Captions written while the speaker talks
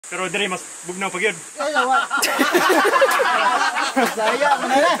Pero diri mas bugnaw pag yun. Bisayang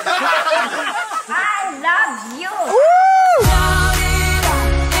Nanays. I love you.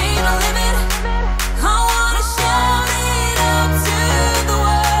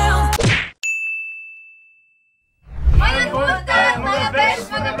 Mga besh,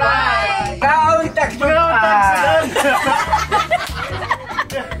 mga bay! Kauntak sudan!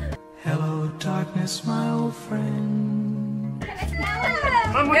 Hello, darkness, my old friend.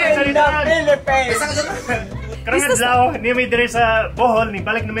 Mamunta sa dito. Philippines! Karang adlaw, ni may dire sa Bohol, ni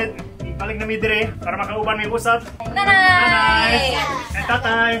balik na mi dire para makauban mi usap. Nanay! And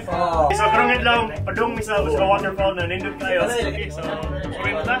tatay. So karang adlaw, padung mi sa waterfall na nindot kayo. Okay, so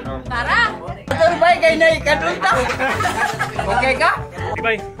sorry mo ta. Tara! Turbay kay na ikadunta! Okay ka?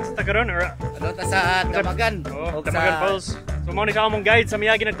 Ibay, sa tagaron or Ano ta sa Damagan? oh, Canumantad Falls. So mo ni siya among guide sa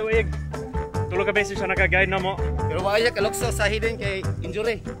miyagi na tuig. Tulog ka beses siya naka-guide na mo. Pero wala kalokso sa hidden kay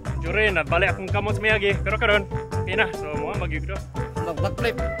injury. Jure na balik akong kamot sa miyagi, pero karon okay na. So mo magyugdo.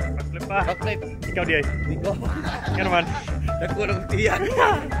 Backflip. Backflip pa. Backflip. Ikaw di ay. Ikaw. Nga naman. Nagkulong tiyan.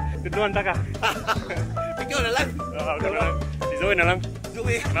 Tuduan ta ka. Ikaw na lang. Oo, ikaw na lang. Si Zoe na lang.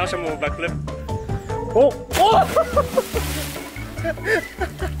 Zoe. Mao siya mo backflip. Oh! Oh!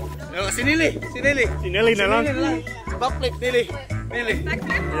 Sinili. Sinili na lang. Backflip, Nili.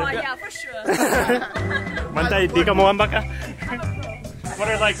 Oh yeah, for sure. Mantay, di ka mo ambak ka.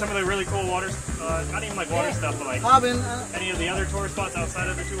 What are like some of the really cool waters? Not even like water stuff, but like any of the other tourist spots outside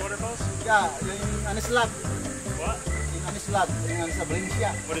of the two waterfalls? Yeah, yung Anislab. What? Yung Anislab, yung sa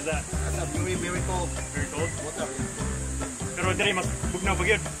Valencia. What is that? That's a very, very cold Very cold. water. Pero diri mas bugnaw pag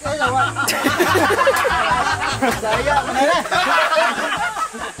yun. Bisayang Nanays.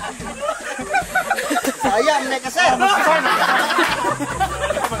 Sayang na kasi.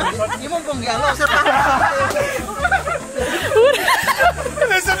 Hindi mo pong galo sa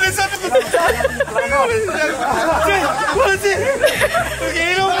Listen.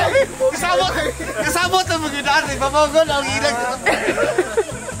 Kasabot ang mga dati. Babagod ang ilag.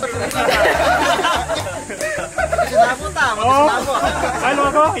 sinabot ah. Oh! Ay, luwa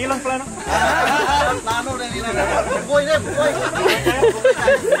ko. Ilang plano. Plano na nila. Bukoy na, bukoy.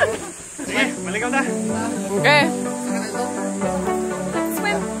 Sige, maligaw na. Okay.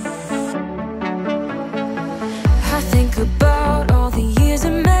 Swim. I think about all the years I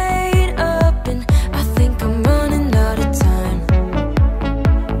made up, and I think I'm running out of time.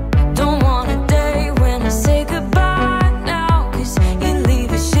 Don't want a day when I say goodbye now, 'cause you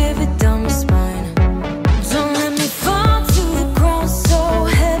leave a shiver down my spine. Don't let me fall to the ground so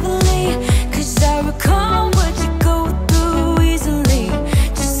heavily, 'cause I recall what you go through easily.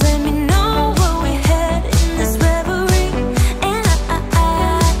 Just let me know where we're headed in this reverie, and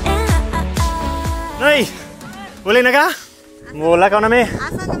Nay! Uli na ka? Wala ka na mi.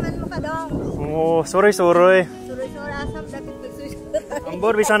 Asa naman mo ka dong? Oh, sorry. Suroy-suroy asam dapat magsusunod.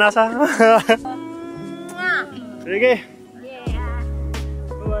 Ambor, bisa nasa. Sige. Yeah.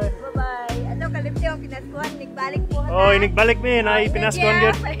 Bye-bye. Ano kalimti yung pinaskuhan? Nagbalik po. Oh, inigbalik mi. Nay, pinaskuhan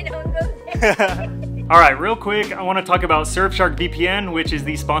yun. Alright, real quick, I want to talk about Surfshark VPN, which is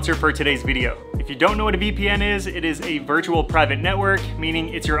the sponsor for today's video. If you don't know what a VPN is, it is a virtual private network,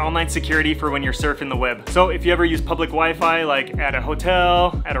 meaning it's your online security for when you're surfing the web. So if you ever use public Wi-Fi, like at a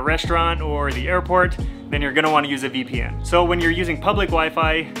hotel, at a restaurant, or the airport, then you're gonna want to use a VPN. So when you're using public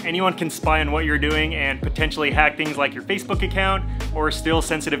Wi-Fi, anyone can spy on what you're doing and potentially hack things like your Facebook account, or still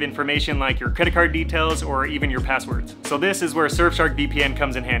sensitive information like your credit card details, or even your passwords. So this is where Surfshark VPN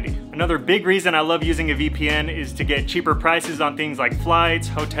comes in handy. Another big reason I love using a VPN is to get cheaper prices on things like flights,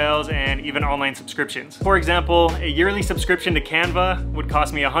 hotels, and even online subscriptions. For example, a yearly subscription to Canva would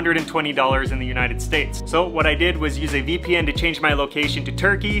cost me $120 in the United States. So what I did was use a VPN to change my location to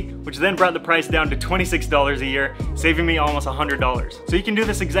Turkey, which then brought the price down to $26 a year, saving me almost $100. So you can do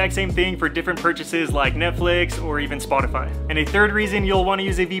this exact same thing for different purchases like Netflix or even Spotify. And a third reason you'll want to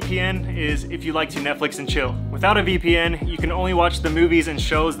use a VPN is if you like to Netflix and chill. Without a VPN, you can only watch the movies and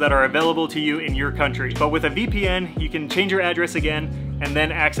shows that are available to you in your country. But with a VPN, you can change your address again and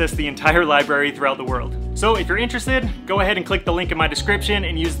then access the entire library throughout the world. So if you're interested, go ahead and click the link in my description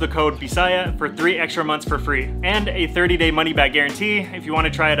and use the code Bisaya for 3 extra months for free, and a 30-day money-back guarantee if you want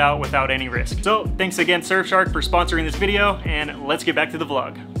to try it out without any risk. So thanks again Surfshark for sponsoring this video, and let's get back to the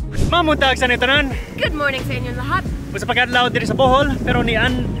vlog. Mamuntag sa nitanan. Good morning sa inyong lahat. Basta pagkadlaw diri sa Bohol, pero ni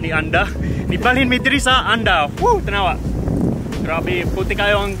balhin mi diri sa Anda. Woo, tanawa. Grabe, puti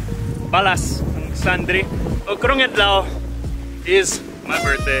kayo ang balas ang sandri. O karong adlaw is my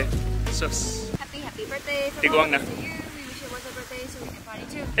birthday. So Happy birthday. Tiguang na. To you. We wish you was a birthday so we can party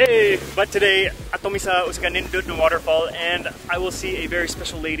too. Hey, but today atomi sa usa ka nindot ng waterfall and I will see a very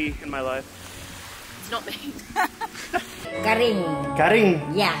special lady in my life. It's not me. Karing. Karing.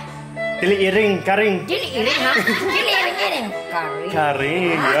 Yeah. Dili iring, karing. Dili iring ha? Dili iring. Karing.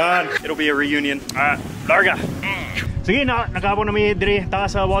 Karing, yan. It'll be a reunion. Larga. Sige, nakapon na may diri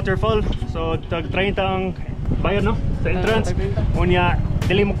taas sa waterfall. So, tag 30 ang bayad, no? Sa entrance. Unya,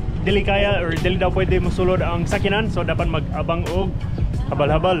 dili kaya or dili daw pwede musulod ang sakinan. So, dapat mag-abang og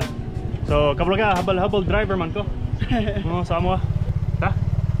habal-habal. So, kabalo ka, habal-habal driver man ko. Sa amo. Tara.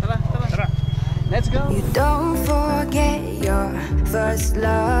 Let's go. You don't forget your first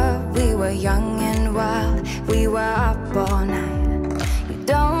love. We were young and wild, we were up all night. You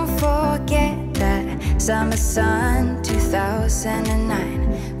don't forget that summer sun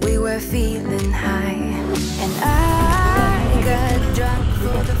 2009. We were feeling high, and I got drunk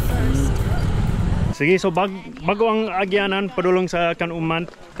for the first time. Sige, so bago ang agyanan padulong sa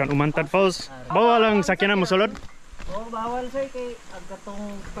Canumantad Falls. Bawal ang sakyanan mosulod. Oh, bawal sir kay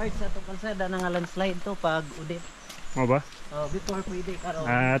agkatong part sa itong kalsada nang landslide to pag udit. Mo ba? Oh, before pwede karon.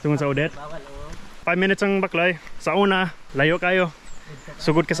 Tungod sa udet. Bawal oh. 5 minutes ang baklay. Sa una, layo kayo.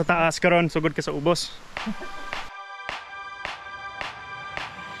 Sugod ka sa taas karon, sugod ka sa ubos.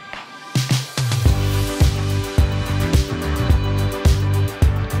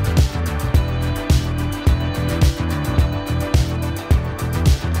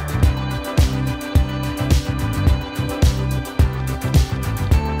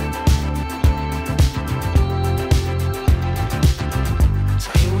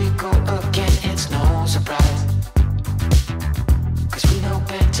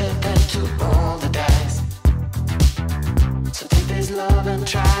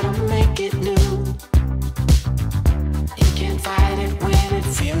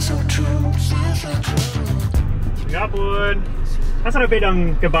 Gapon. Asa na ba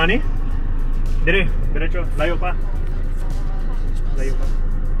ang kabani? Dire, diretso, layo pa. Layo pa.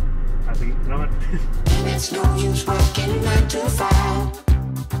 Sige, salamat. It's no use working 9 to 5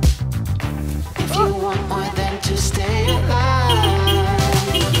 if you want more than to stay alive.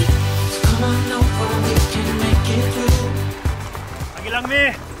 So come on over, we can make it through. Lagi lang mi.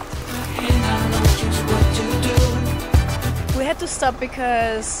 And I know just what to do. We had to stop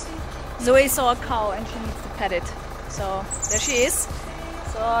because Zoe saw a cow and she needs to pet it. So there she is.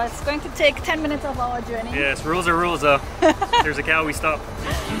 So it's going to take 10 minutes of our journey. Yes, rules are rules though. There's a cow, we stop.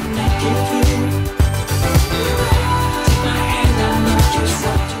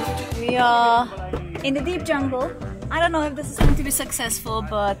 We are in the deep jungle. I don't know if this is going to be successful,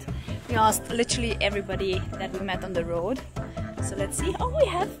 but we asked literally everybody that we met on the road. So let's see. Oh, we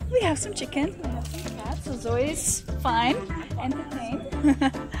have some chicken. We have some cats. So Zoe's fine, entertained.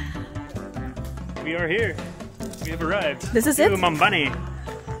 We are here. We have arrived. This is it? Mambani.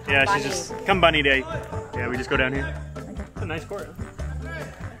 Yeah, she's just Kambani Day. Yeah, we just go down here. It's a nice court. Huh?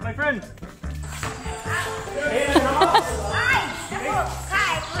 My friend. Hey,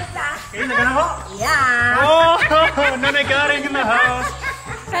 Yeah. oh, Nanay Karing in the house.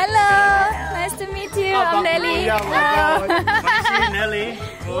 Hello, nice to meet you. I'm Nelly. Nice to see Nelly.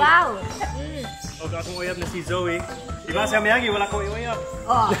 Wow. Oh, akong uyab na si Zoe. Diba sa Miyagi, wala ko uyab.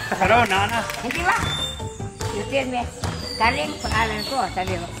 Oh. Pero, nana. Hindi ba? You tell me. Karing pangalan ko.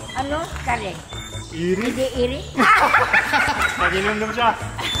 Sabi mo. Ano? Karing. Iri? Hindi iri. Pag-inom siya.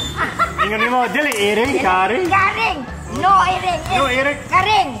 Ingon mo, dili iring, karing. Karing. No iring. No iring.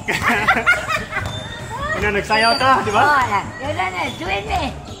 Karing. Nagsayaw ka, di ba? Oh, yun na. Doing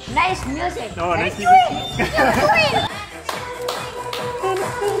me. Nice music. Oh, nice music. Doing.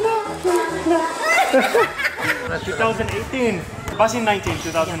 2018. Basin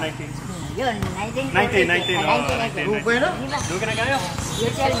 2019. Yun, 19. 19. Doon ka na kayo.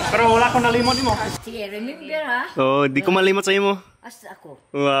 You tell me. Pero wala akong nalimot mo. Sige, remember ha? Oh, di ko malimot sa imo. Basta ako.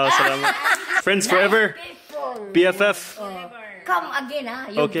 Wow, salamat. Friends forever. BFF. Come again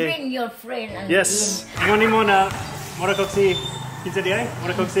ha? You Okay. bring your friend and Yes. Ingon mo na mura kog si kinsa di ay?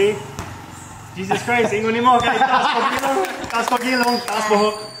 Mura kog si Jesus Christ. Ingon mo kay taas pagilong, taas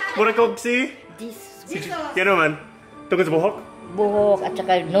buhok. Mura kog si Kano man? Tungod sa buhok? buhok at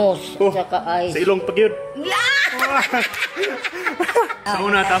saka nose at saka eyes. Sa ilong pagyud. Sa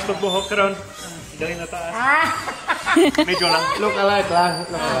una, taas pagbuhok karon. Dali na taas. Medyo lang. Look alike lang.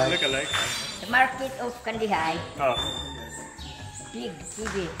 Look alike. The market of Kandihay. Oh. Big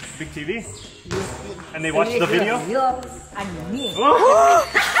TV. Big TV? And they watch the video? You and me. Oh!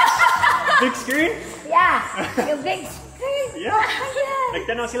 Big screen? Yeah, you big screen. Yeah.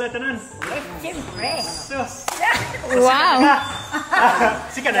 Nagtanaw sila tanan. Yes, siyempre. Sus. Wow.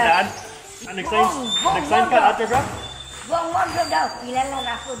 Si Kanadaan? Nag-sign ka autograph? Buong mundo daw, kilala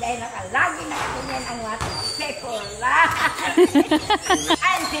na ako dahil nakalagi nakatingin ang mga pekula.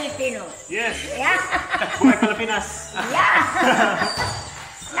 I'm Filipino. Yes. Yeah. Buhay Pilipinas. Yeah.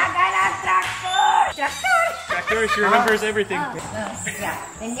 Nagana tractor. Tractor. Tractor, she remembers everything. Yeah.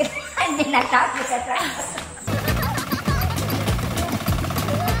 Hindi natapos sa tractor.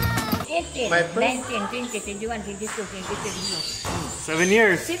 18, 19, 20, 21, 22, 23. 7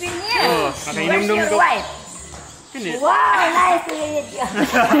 years. 7 years. Oh, Where's nakainom-nom your ko. wife? Kinit. Wow, nice to meet you.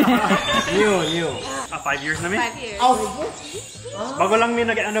 New. 5 years na mi? 5 years. Bago lang mi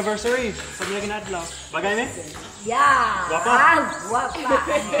nag-anniversary. Sabi lagi na adlaw. Bagay mi? Yeah. Guwapo? Guwapo.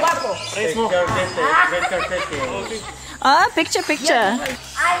 Guwapo. Praise mo. Picture.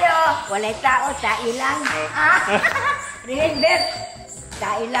 Ayo, walay tao, tailang. Remember,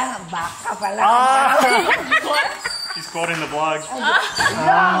 tailang, baka pala. She's quoting the blog.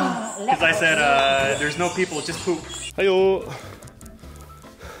 Because I said, there's no people, just poop. Hayo.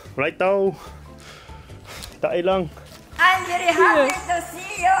 Right daw. Tayo lang. I'm very happy to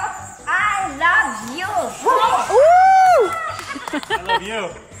see you. I love you. I love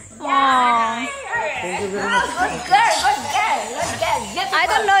you. Thank you very much. Good girl. I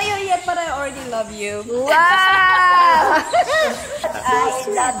don't know you yet, but I already love you. Wow. I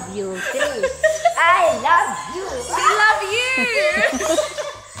love you too. I love you. I love you.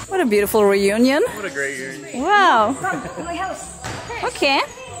 What a beautiful reunion. What a great year. Wow. Come to my house. Okay.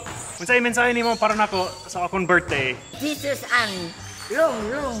 Unsa yung mensahe nimo para nako sa akong birthday? This is an long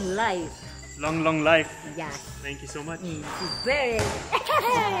life. Long life. Yes. Thank you so much. Very.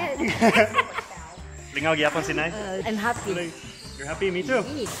 Lingaw gyapon si Nay. I'm happy. You're happy, me too.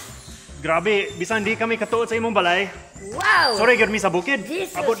 Grabe, bisan di kami katuod sa imong balay. Wow. Sorry, gyud mi sa bukid.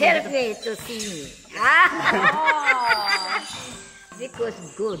 This Abot will mi help dito. me to see me. Because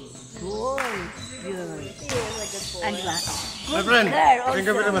good boy. Good. And what? My friend, thank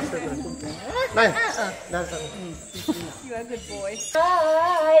you very much. Nice. You are a good boy.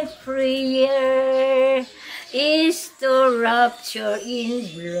 My prayer is to rapture in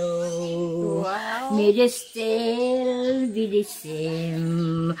blow. Wow. May the still be the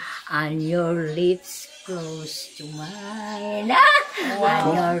same, and your lips close to mine. And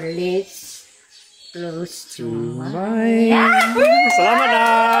your lips close to mine. Salamat,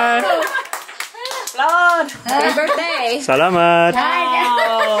 Nay. Lord, happy birthday. Salamat.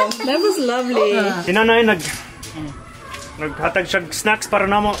 Oh, that was lovely. Si Nanay naghatag siya snacks para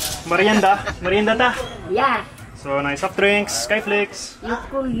namo merienda ta. Yeah, So, nice soft drinks, skyflakes.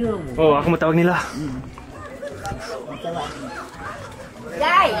 you. Oh, ako matawag nila.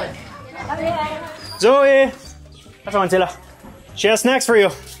 Guys, come here. Zoe! Kasaman sila. She has snacks for you.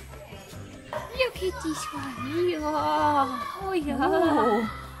 Look at this one. Yeah. Oh, yeah.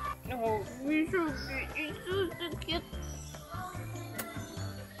 Oh, it's so cute. It's so cute.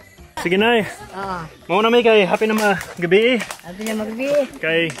 Sige, Nay. Mauna may kay happy na magabi. Happy na magbi.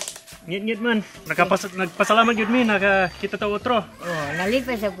 Kay ngit-ngit man. Nagpasalamat yun mi. Nakakita ta otro. Oh,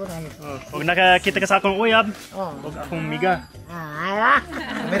 nalipas ako ngayon. O nakakita ka sa akong uyab. O akong miga.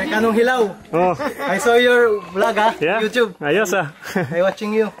 Amerikanong Hilaw. Oh. I saw your vlog Yeah. YouTube. Ayos I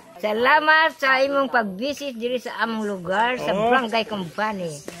watching you. Salamat sa imong pag-visit diri sa among lugar sa Barangay Company.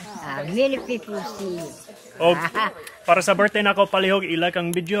 Many people see you. O para sa birthday na ako palihog ilike ang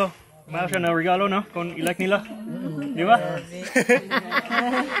video. Mao siya na regalo no kung ilike nila. Di ba?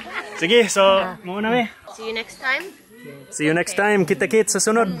 Sige, so muna mi. See you next time. See you next time. Kita-kit sa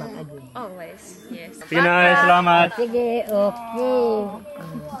sunod. Always. Yes. Sige, Nay. Salamat. Sige, okay.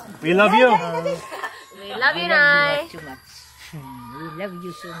 We love you. We love you, Nay. Too much. We love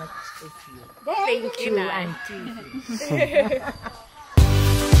you so much. Thank you, Nay. Auntie.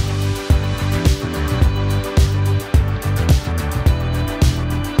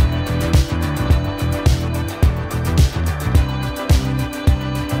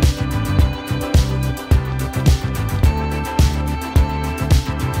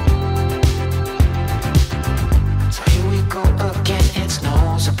 So here we go again, it's no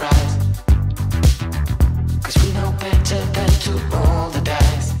surprise. 'Cause we know better than to roll the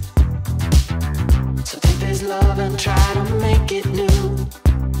dice. So take this love and try to make it new.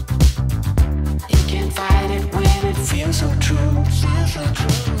 You can't fight it when it feels so true.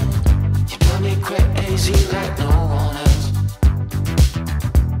 You drive me crazy like no